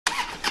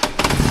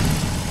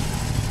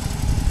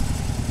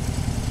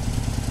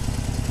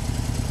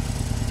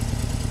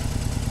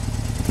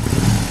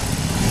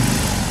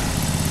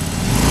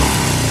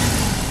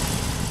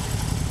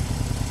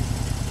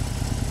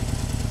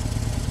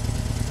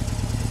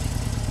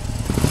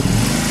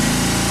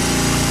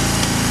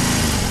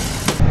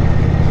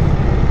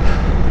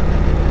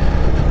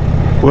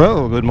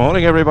good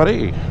morning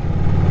everybody.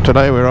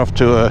 Today we're off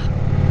to a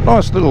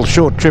nice little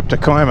short trip to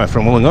Kiama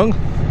from Wollongong.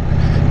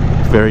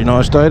 Very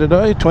nice day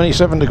today,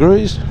 27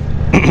 degrees.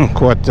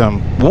 Quite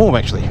warm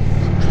actually.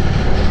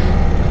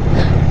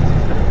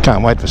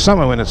 Can't wait for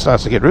summer when it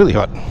starts to get really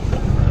hot.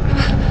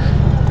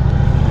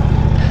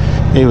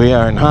 Here we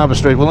are in Harbour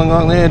Street,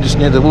 Wollongong there, just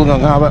near the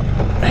Wollongong Harbour,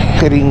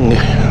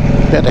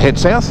 about to head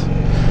south.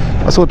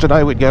 I thought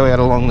today we'd go out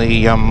along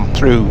the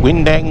through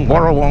Windang,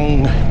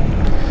 Warrawong,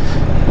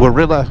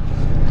 Warilla,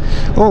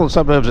 all the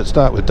suburbs that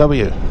start with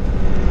W,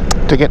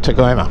 to get to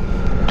Kiama.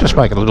 Just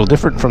make it a little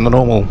different from the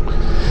normal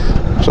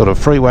sort of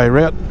freeway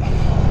route.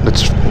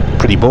 That's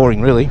pretty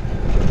boring really.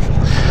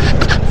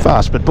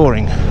 Fast but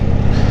boring.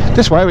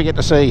 This way we get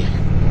to see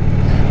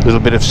a little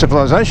bit of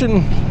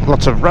civilization,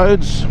 lots of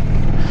roads,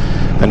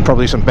 and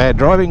probably some bad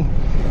driving.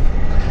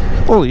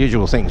 All the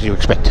usual things you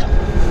expect.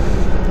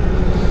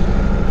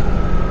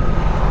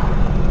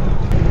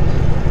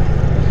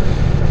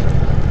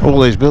 All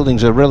these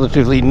buildings are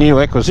relatively new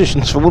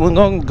acquisitions for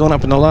Wollongong, gone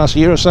up in the last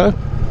year or so.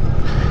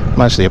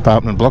 Mostly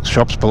apartment blocks,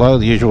 shops below,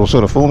 the usual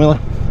sort of formula.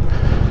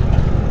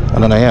 I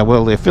don't know how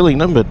well they're filling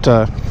them, but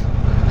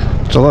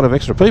it's a lot of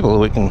extra people that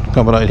we can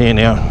accommodate here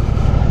now,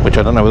 which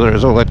I don't know whether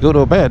it's all that good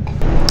or bad.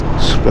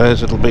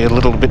 Suppose it'll be a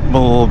little bit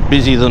more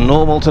busy than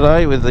normal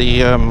today with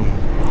the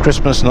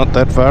Christmas not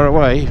that far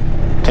away,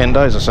 10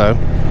 days or so.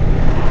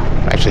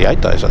 Actually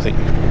 8 days I think.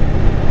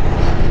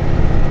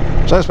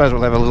 So I suppose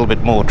we'll have a little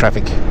bit more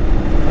traffic.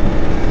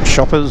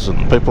 Shoppers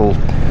and people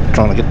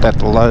trying to get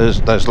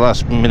those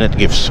last minute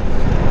gifts.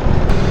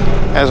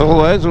 As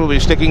always, we'll be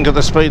sticking to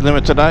the speed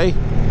limit today,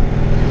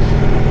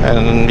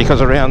 and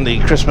because around the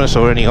Christmas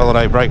or any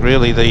holiday break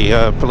really,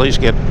 the police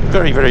get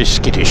very, very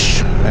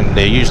skittish, and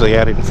they're usually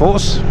out in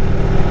force,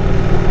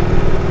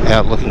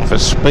 out looking for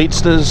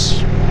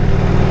speedsters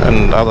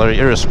and other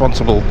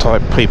irresponsible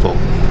type people.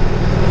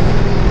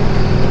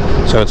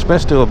 So it's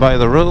best to obey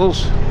the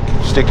rules,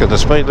 stick to the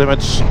speed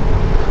limits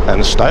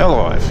and stay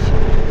alive.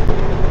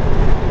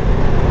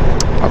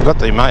 I've got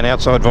the main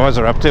outside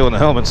visor up too on the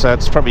helmet, so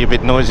it's probably a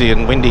bit noisy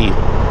and windy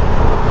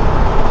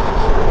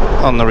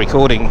on the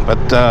recording, but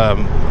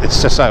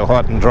it's just so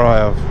hot and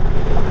dry, I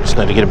just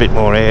need to get a bit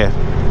more air.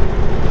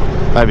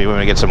 Maybe when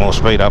we get some more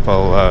speed up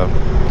I'll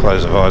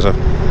close the visor.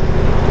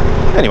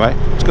 Anyway,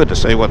 it's good to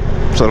see what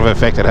sort of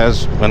effect it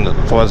has when the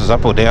visor's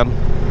up or down.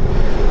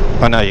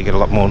 I know you get a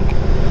lot more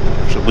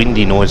sort of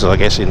windy noise I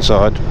guess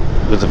inside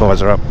with the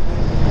visor up,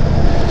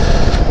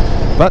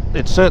 but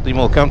it's certainly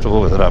more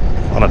comfortable with it up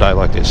on a day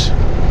like this.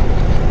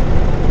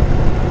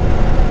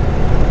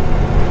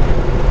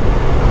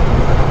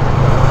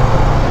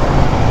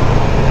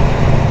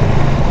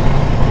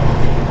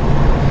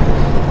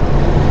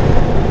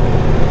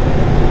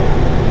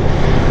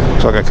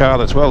 It's like a car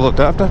that's well looked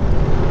after.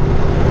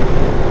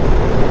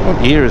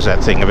 What year is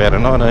that thing? About a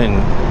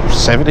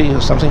 1970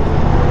 or something?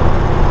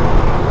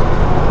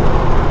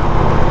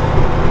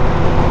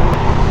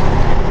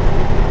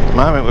 At the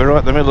moment we're right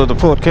in the middle of the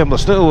Port Kembla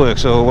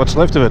Steelworks, or what's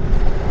left of it.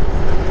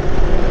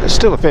 There's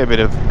still a fair bit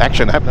of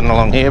action happening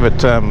along here, but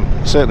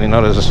certainly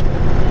not as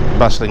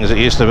bustling as it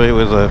used to be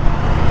with the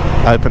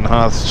open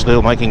hearth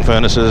steel making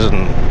furnaces,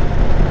 and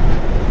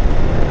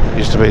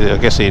used to be, I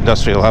guess, the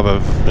industrial hub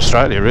of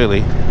Australia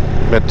really.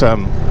 But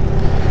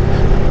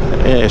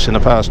yes, in the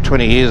past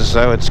 20 years or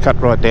so it's cut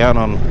right down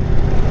on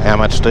how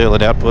much steel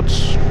it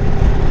outputs.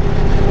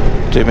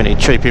 Too many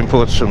cheap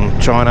imports from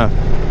China,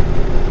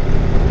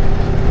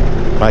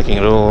 making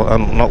it all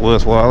not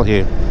worthwhile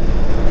here.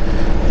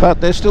 But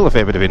there's still a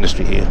fair bit of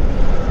industry here.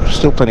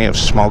 Still plenty of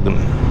smog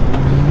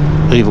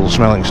and evil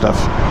smelling stuff.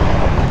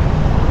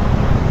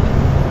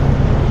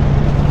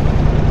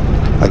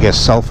 I guess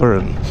sulphur,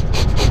 and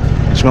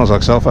it smells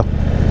like sulphur.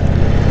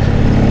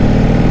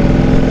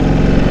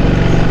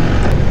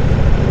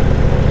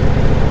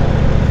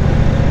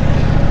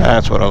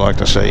 That's what I like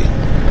to see.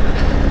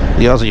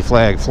 The Aussie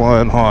flag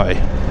flying high.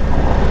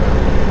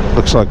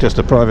 Looks like just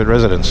a private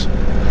residence.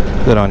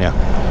 Good on ya.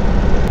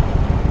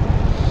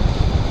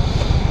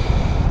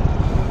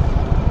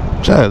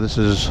 So this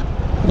is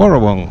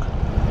Warrawong,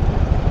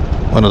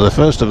 one of the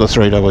first of the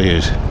 3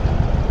 W's.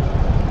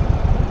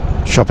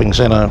 Shopping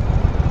centre,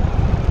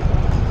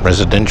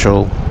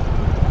 residential,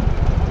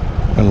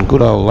 and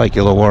good old Lake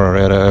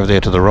Illawarra out over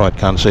there to the right.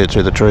 Can't see it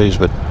through the trees,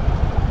 but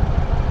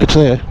it's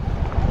there.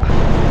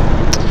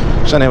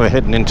 So now we're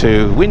heading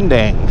into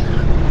Windang,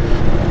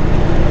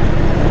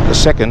 the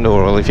second,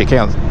 or well, if you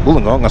count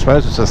Wollongong I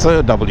suppose it's the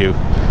 3rd W.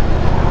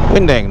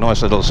 Windang,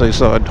 nice little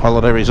seaside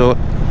holiday resort.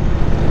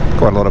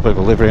 Quite a lot of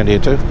people live around here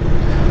too,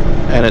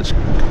 and it's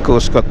of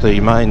course got the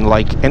main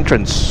lake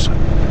entrance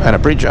and a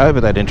bridge over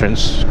that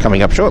entrance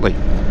coming up shortly.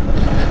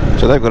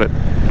 So they've got a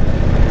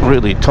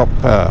really top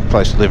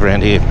place to live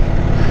around here,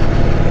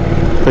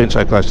 being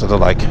so close to the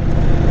lake,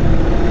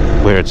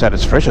 where it's at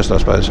its freshest I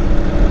suppose.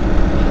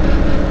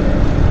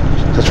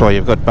 That's why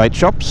you've got bait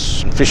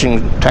shops,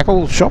 fishing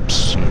tackle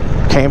shops,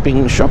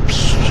 camping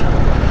shops,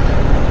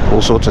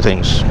 all sorts of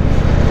things.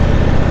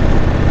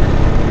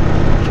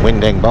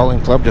 Windang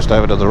Bowling Club just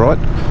over to the right,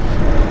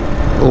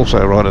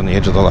 also right on the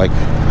edge of the lake.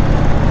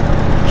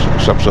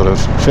 some sort of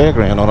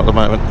fairground on at the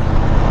moment.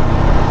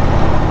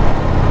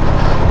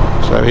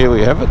 So here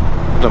we have it,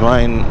 the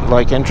main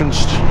lake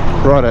entrance,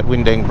 right at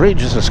Windang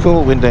Bridge. It's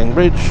called Windang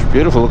Bridge.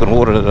 Beautiful looking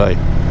water today.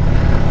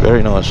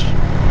 Very nice.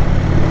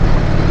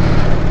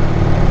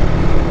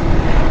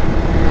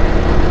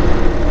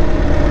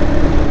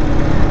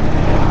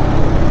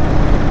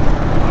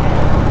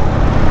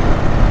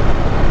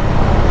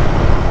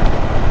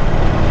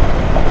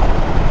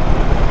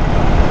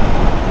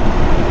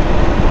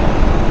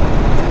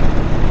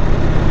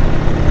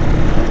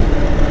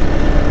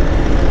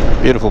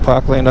 Beautiful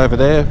parkland over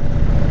there,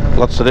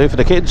 lots to do for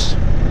the kids.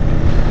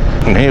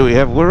 And here we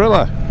have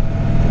Warilla,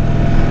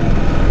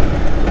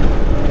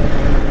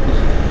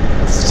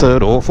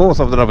 third or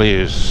fourth of the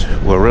W's,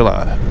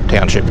 Warilla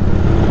Township.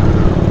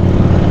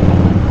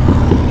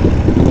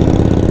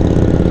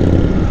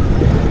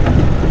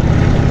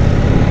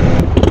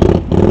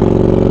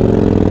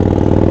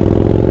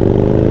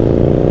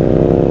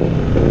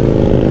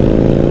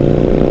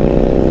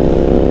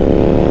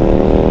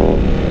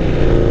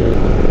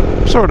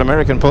 Saw an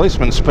American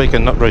policeman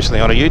speaking not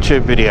recently on a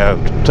YouTube video,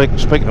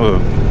 speaking to a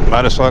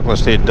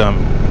motorcyclist who'd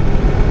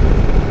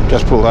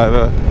just pulled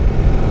over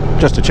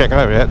just to check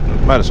over it.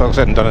 The motorcyclist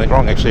hadn't done anything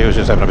wrong, actually. He was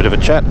just having a bit of a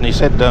chat, and he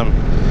said,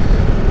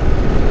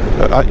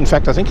 in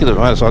fact, I think the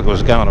motorcycle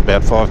was going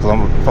about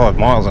 5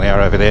 miles an hour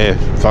over there,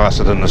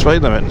 faster than the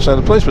speed limit. And so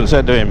the policeman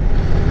said to him,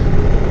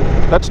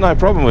 "That's no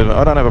problem with it.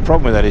 I don't have a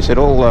problem with that." He said,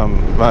 "All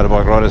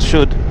motorbike riders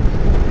should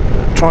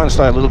try and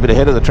stay a little bit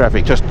ahead of the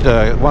traffic, just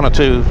 1 or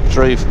 2,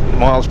 3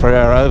 miles per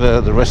hour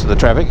over the rest of the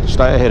traffic,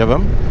 stay ahead of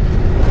them."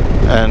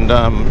 And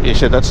he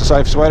said that's the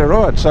safest way to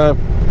ride. So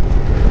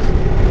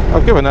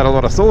I've given that a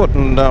lot of thought,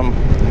 and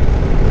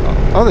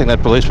I think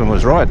that policeman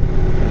was right.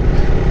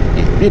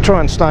 You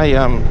try and stay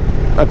a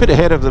bit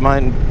ahead of the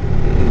main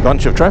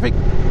bunch of traffic.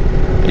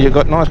 You've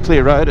got nice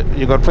clear road,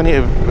 you've got plenty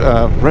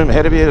of room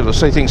ahead of you to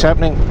see things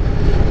happening.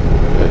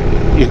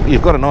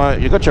 You've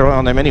got your eye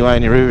on them anyway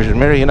in your rearview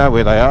mirror, you know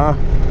where they are.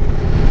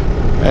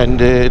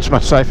 And it's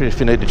much safer if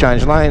you need to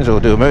change lanes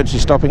or do emergency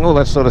stopping, all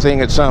that sort of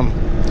thing. It's I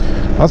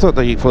thought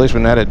the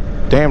policeman had it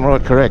damn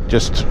right correct,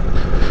 just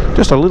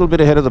a little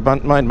bit ahead of the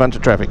main bunch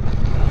of traffic.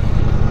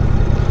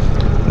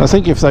 And I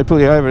think if they pull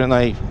you over and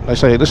they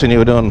say, "Listen, you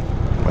were doing,"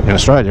 in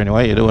Australia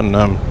anyway, you're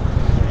doing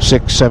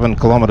 6-7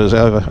 kilometres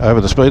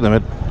over the speed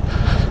limit,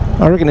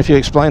 I reckon if you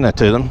explain that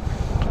to them,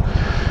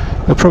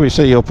 they'll probably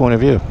see your point of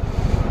view.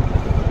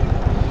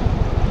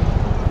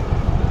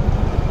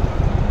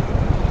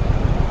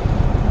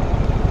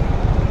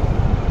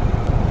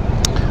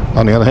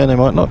 On the other hand, they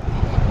might not.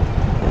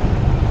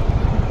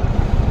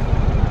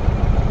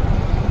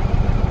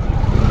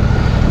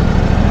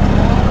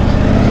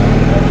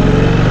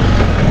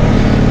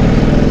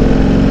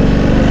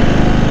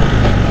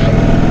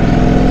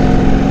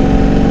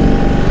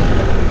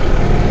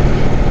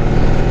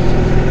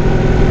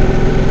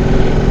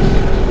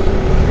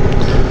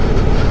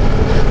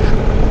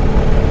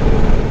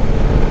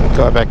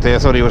 Guy back there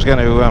thought he was going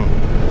to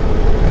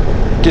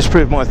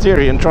disprove my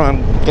theory and try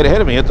and get ahead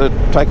of me at the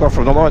takeoff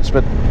from the lights,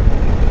 but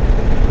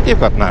you've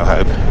got no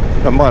hope.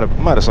 A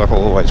motorcycle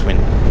will always win.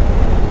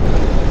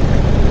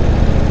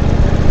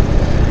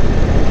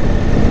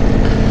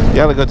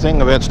 The other good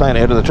thing about staying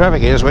ahead of the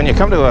traffic is when you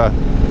come to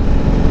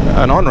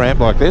an on-ramp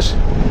like this,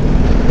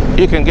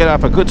 you can get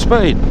up a good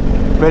speed,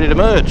 ready to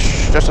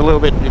merge. Just a little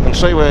bit, you can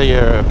see where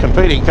your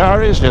competing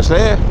car is, just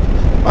there.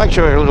 Make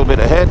sure you're a little bit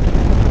ahead,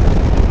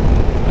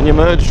 and you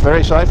merge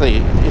very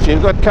safely. If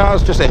you've got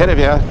cars just ahead of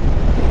you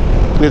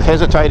with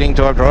hesitating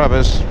type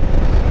drivers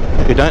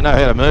who don't know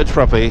how to merge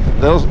properly,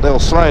 they'll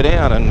slow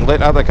down and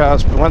let other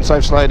cars. Once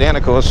they've slowed down,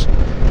 of course,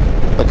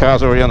 the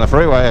cars already on the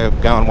freeway are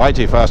going way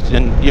too fast,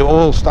 and you're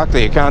all stuck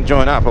there. You can't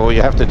join up, or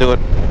you have to do it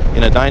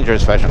in a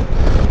dangerous fashion.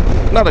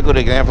 Another good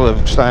example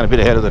of staying a bit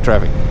ahead of the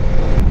traffic.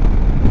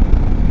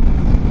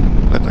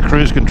 Let the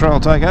cruise control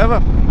take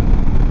over.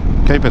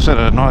 Keep us at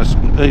a nice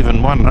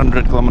even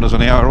 100 kilometres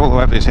an hour all the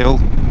way up this hill.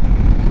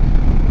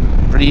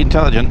 Pretty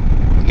intelligent.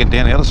 You get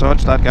down the other side,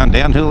 start going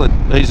downhill, it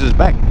eases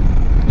back.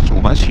 It's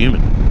almost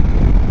human.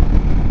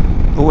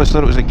 Always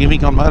thought it was a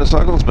gimmick on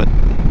motorcycles, but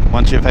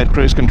once you've had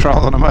cruise control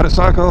on a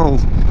motorcycle,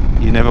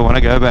 you never want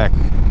to go back.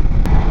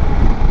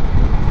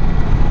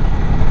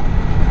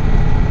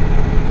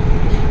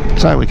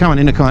 So we're coming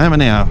into Kiama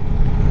now.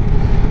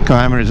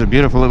 Kiama is a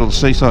beautiful little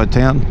seaside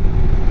town.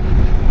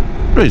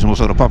 Reasonable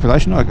sort of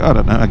population. I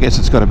don't know, I guess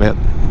it's got about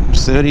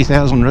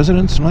 30,000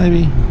 residents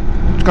maybe.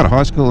 It's got a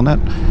high school and that.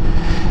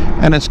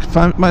 And it's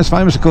most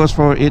famous, of course,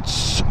 for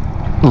its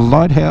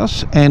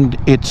lighthouse and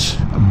its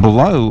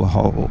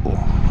blowhole.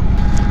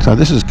 So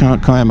this is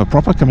Kiama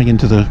proper, coming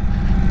into the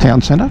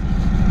town centre.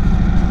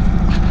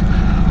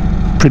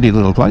 Pretty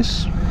little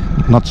place.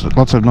 Lots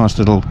of nice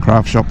little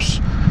craft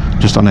shops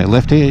just on our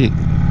left here.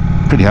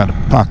 Pretty hard to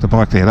park the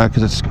bike there though,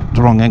 because it's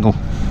the wrong angle.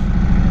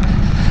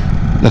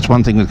 That's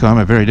one thing with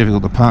Kiama, very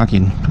difficult to park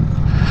in.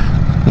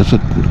 There's a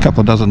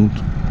couple of dozen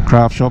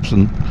craft shops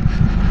and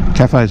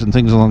cafes and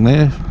things along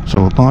there. It's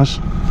all nice.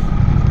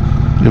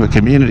 We have a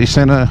community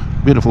centre,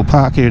 beautiful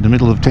park here in the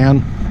middle of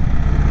town.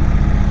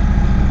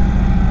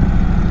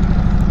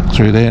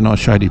 through there, nice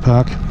shady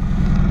park.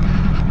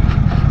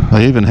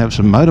 They even have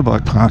some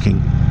motorbike parking.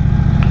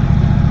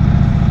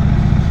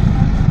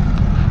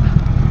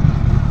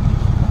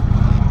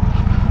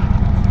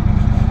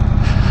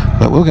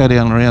 But we'll go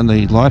down around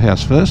the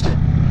lighthouse first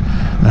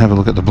and have a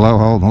look at the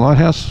blowhole in the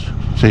lighthouse,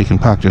 so you can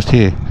park just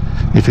here.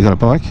 If you've got a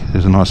bike,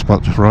 there's a nice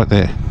spot just right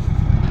there.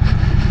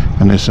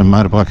 And there's some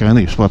motorbike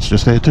only spots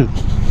just there too.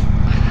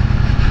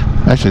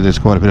 Actually, there's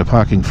quite a bit of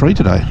parking free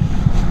today.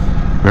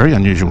 Very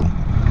unusual.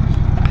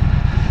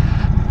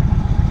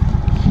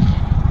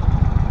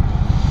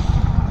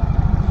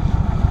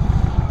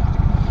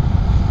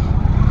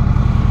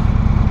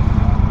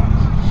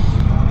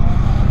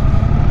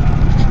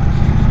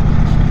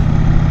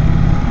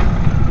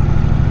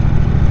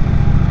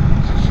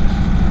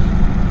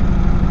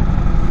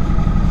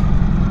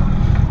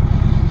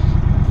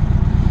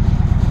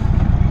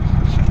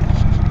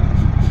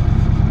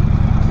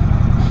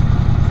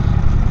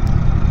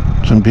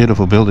 Some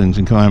beautiful buildings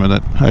in Kiama.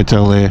 That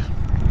hotel there,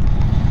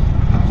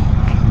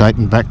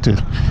 dating back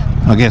to,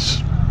 I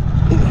guess,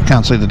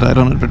 can't see the date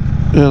on it, but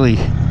early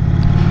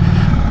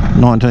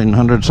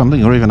 1900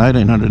 something, or even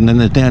 1800. And then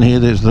there's down here,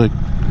 there's the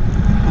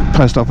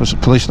post office,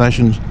 police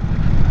stations,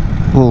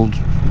 all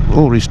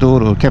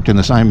restored or kept in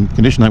the same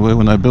condition they were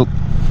when they were built,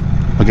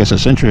 I guess, a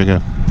century ago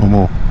or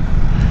more.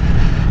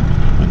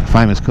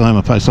 Famous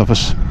Kiama post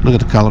office. Look at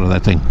the colour of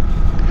that thing,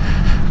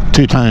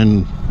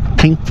 two-tone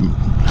pink.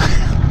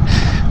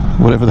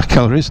 Whatever the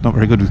colour is, not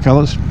very good with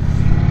colours.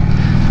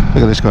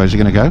 Look at this guy, is he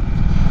going to go?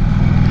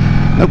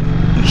 Nope,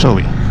 saw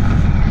me.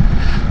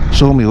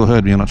 Saw me or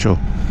heard me, I'm not sure.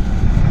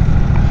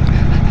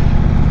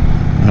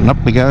 And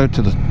up we go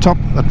to the top,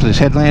 up to this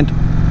headland,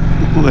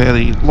 where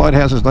the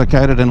lighthouse is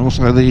located, and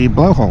also the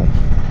blowhole.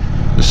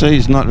 The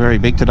sea's not very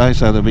big today,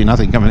 so there'll be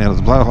nothing coming out of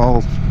the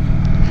blowhole,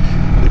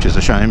 which is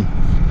a shame.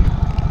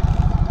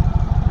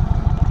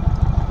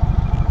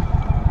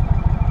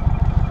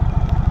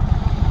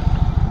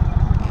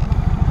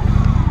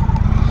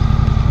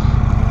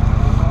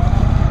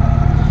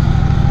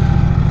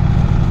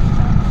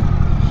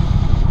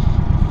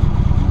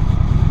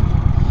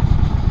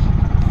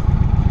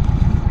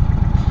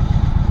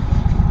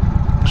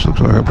 Looks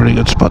like a pretty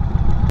good spot.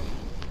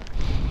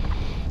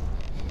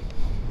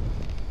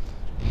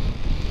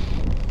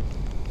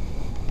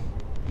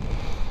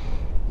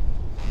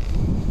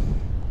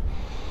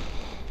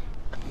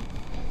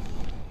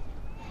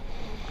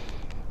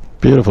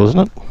 Beautiful, isn't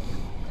it?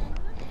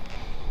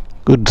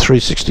 Good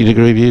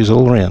 360-degree views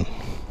all around.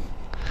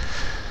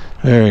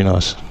 Very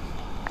nice.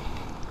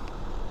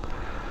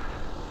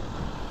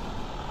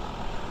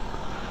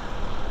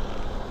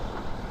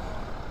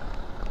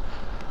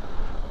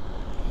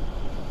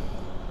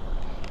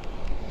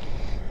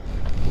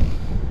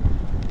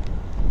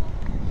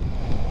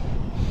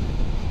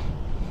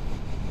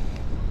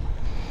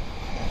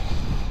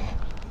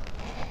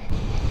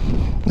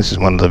 This is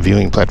one of the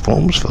viewing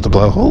platforms for the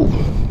blowhole.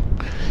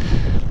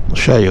 I'll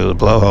show you what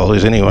the blowhole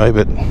is anyway,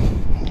 but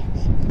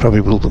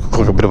probably will look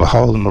like a bit of a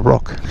hole in the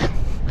rock.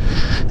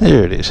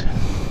 There it is.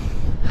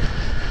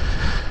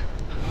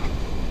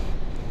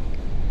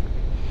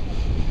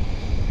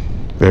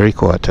 Very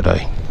quiet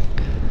today.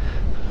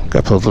 A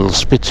couple of little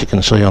spits you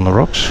can see on the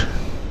rocks.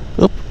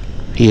 Oop,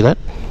 hear that?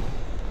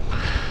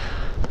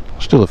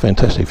 Still a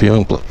fantastic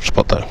viewing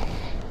spot though.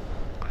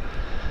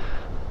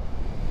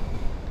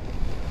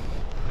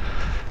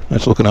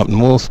 That's looking up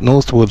north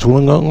towards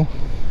Wollongong.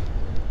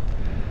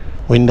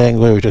 Windang,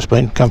 where we've just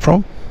come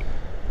from.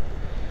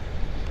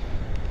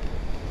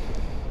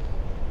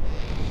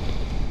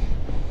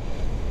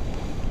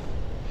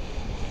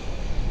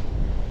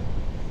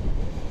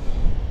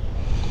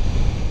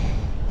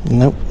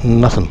 Nope,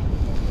 nothing.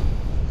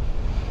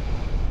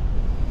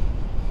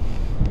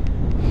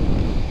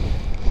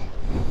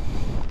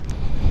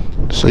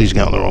 The sea's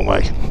going the wrong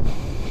way.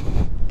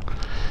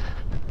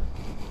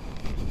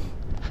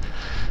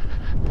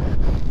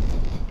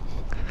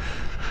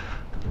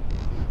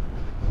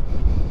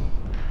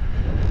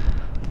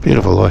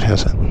 Beautiful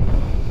lighthouse.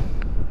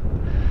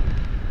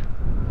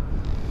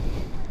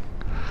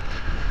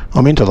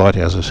 I'm into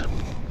lighthouses.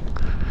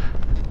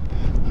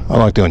 I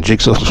like doing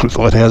jigsaws with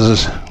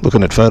lighthouses,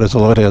 looking at photos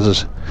of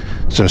lighthouses.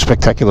 Some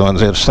spectacular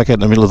ones out stuck out in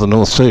the middle of the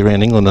North Sea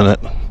around England and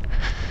that,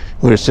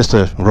 where it's just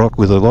a rock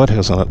with a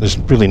lighthouse on it. There's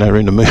really no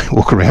room to move,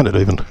 walk around it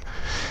even.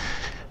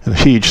 And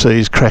huge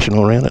seas crashing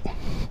all around it.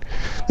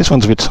 This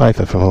one's a bit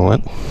safer from all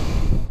that.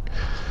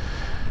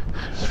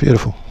 It's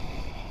beautiful.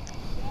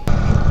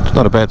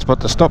 Not a bad spot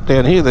to stop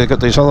down here. They've got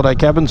these holiday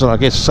cabins and I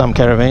guess some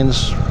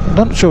caravans. I'm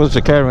not sure if it's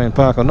a caravan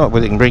park or not,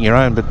 whether you can bring your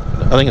own, but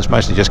I think it's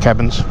mostly just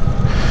cabins.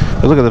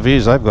 But look at the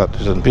views they've got.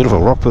 There's a beautiful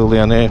rock pool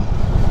down there.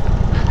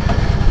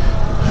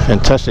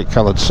 Fantastic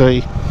coloured sea.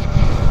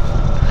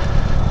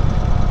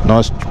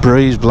 Nice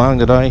breeze blowing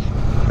today.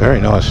 Very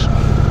nice.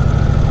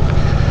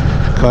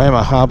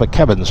 Kiama Harbour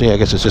Cabins. Yeah, I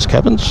guess it's just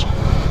cabins.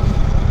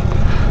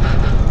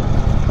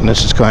 And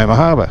this is Kiama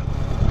Harbour.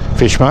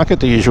 Fish market,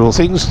 the usual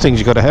things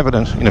you've got to have in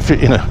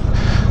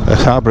a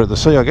harbour of the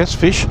sea, I guess.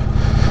 Fish,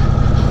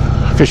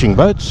 fishing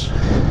boats.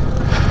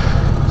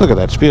 Look at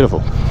that, it's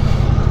beautiful.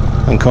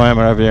 And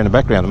Kiama over there in the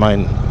background,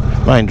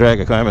 the main drag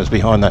of Kiama is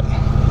behind that.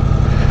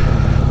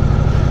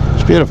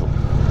 It's beautiful.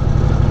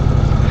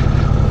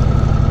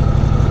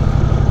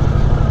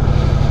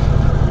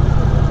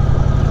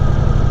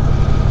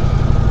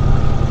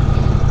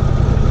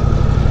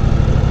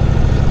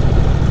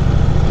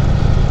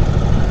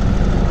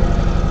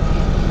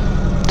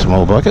 Some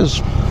more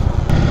bikers.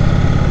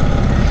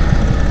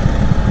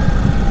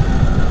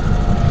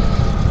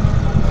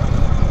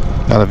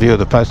 Another view of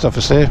the post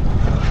office there.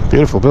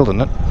 Beautiful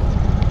building, isn't it?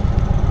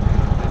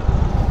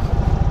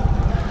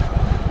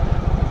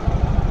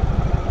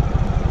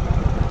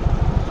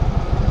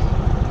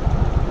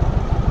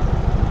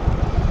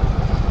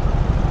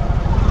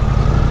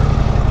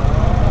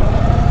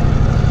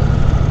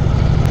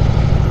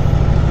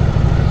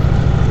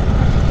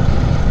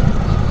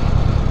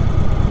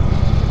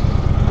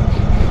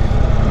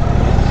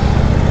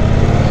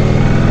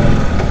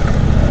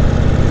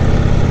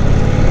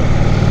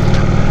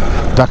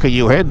 Ducker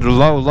you head,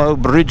 low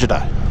bridge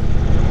there.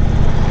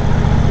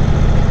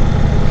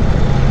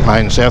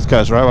 Main South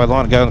Coast Railway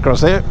line going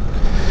across there.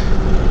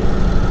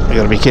 You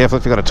got to be careful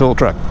if you've got a tall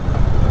truck.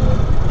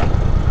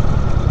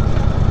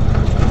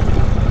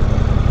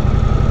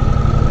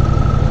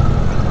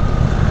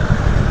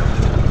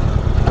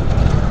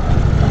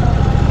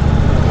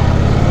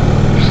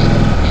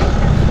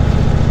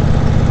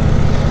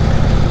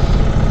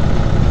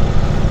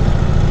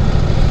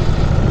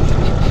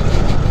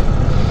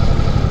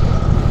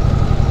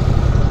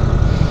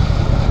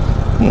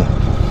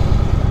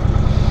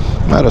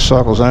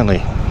 Motorcycles only.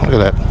 Look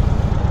at that.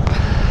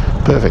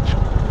 Perfect.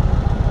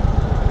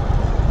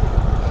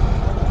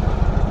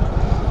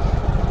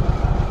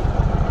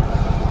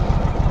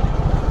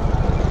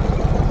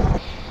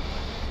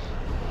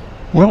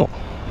 Well,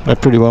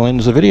 that pretty well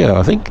ends the video,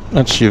 I think.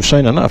 You've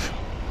seen enough.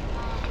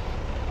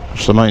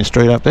 It's the main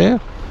street up there.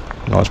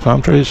 Nice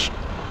palm trees.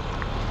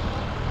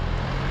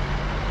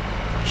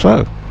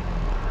 So,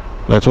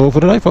 that's all for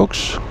today,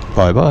 folks.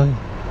 Bye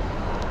bye.